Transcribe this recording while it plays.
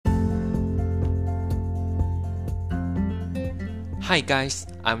Hi guys,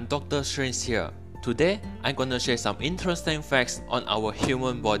 I'm Dr. Strange here. Today, I'm gonna share some interesting facts on our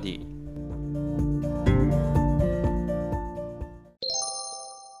human body.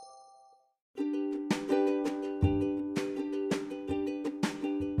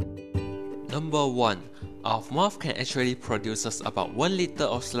 Number 1. Our mouth can actually produce about 1 liter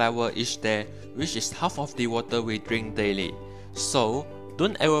of saliva each day, which is half of the water we drink daily. So,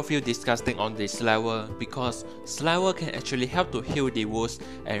 don't ever feel disgusting on the saliva because saliva can actually help to heal the wounds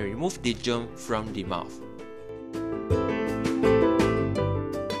and remove the germ from the mouth.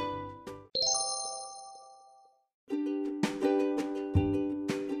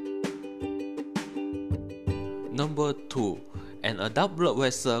 Number 2. An adult blood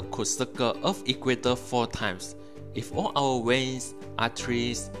vessel could circle Earth equator 4 times. If all our veins,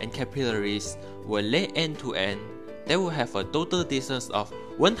 arteries, and capillaries were laid end to end, they will have a total distance of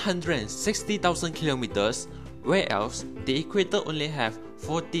 160,000 kilometers, whereas the equator only have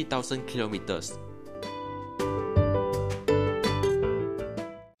 40,000 kilometers.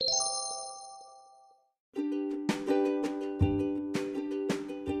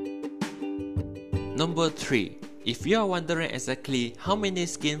 Number 3. If you are wondering exactly how many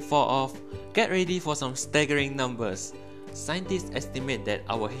skin fall off, get ready for some staggering numbers. Scientists estimate that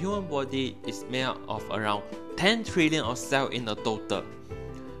our human body is made up of around 10 trillion of cells in a total.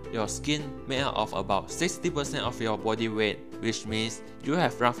 Your skin made up of about 60% of your body weight, which means you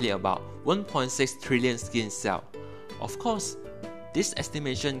have roughly about 1.6 trillion skin cells. Of course, this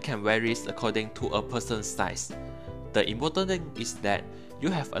estimation can vary according to a person's size. The important thing is that you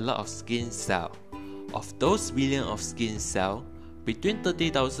have a lot of skin cells. Of those billion of skin cells, between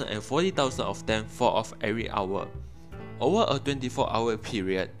 30,000 and 40,000 of them fall off every hour. Over a 24-hour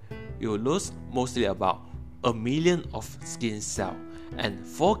period, you lose mostly about 1 million of skin cells and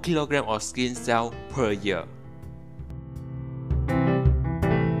 4 kilograms of skin cells per year.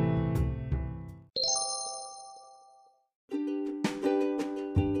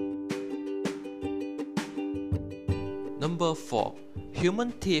 Number 4.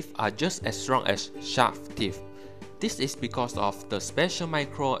 Human teeth are just as strong as shark teeth. This is because of the special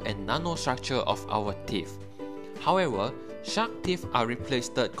micro and nanostructure of our teeth. However, shark teeth are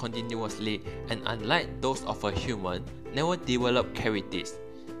replaced continuously and unlike those of a human, never develop cavities.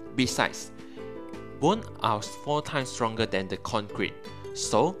 Besides, bones are 4 times stronger than the concrete,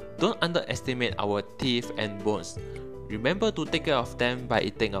 so don't underestimate our teeth and bones. Remember to take care of them by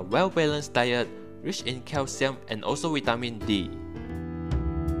eating a well-balanced diet rich in calcium and also vitamin D.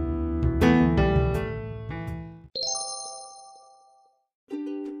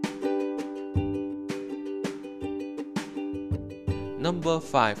 Number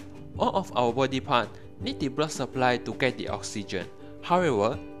 5. All of our body parts need the blood supply to get the oxygen.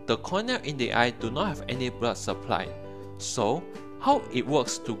 However, the cornea in the eye do not have any blood supply. So, how it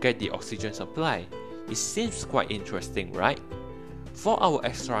works to get the oxygen supply? It seems quite interesting, right? For our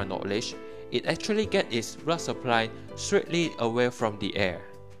extra knowledge, it actually gets its blood supply straightly away from the air.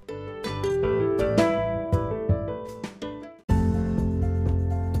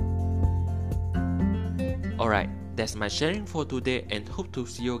 Alright, that's my sharing for today and hope to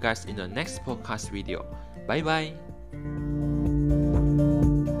see you guys in the next podcast video. Bye bye!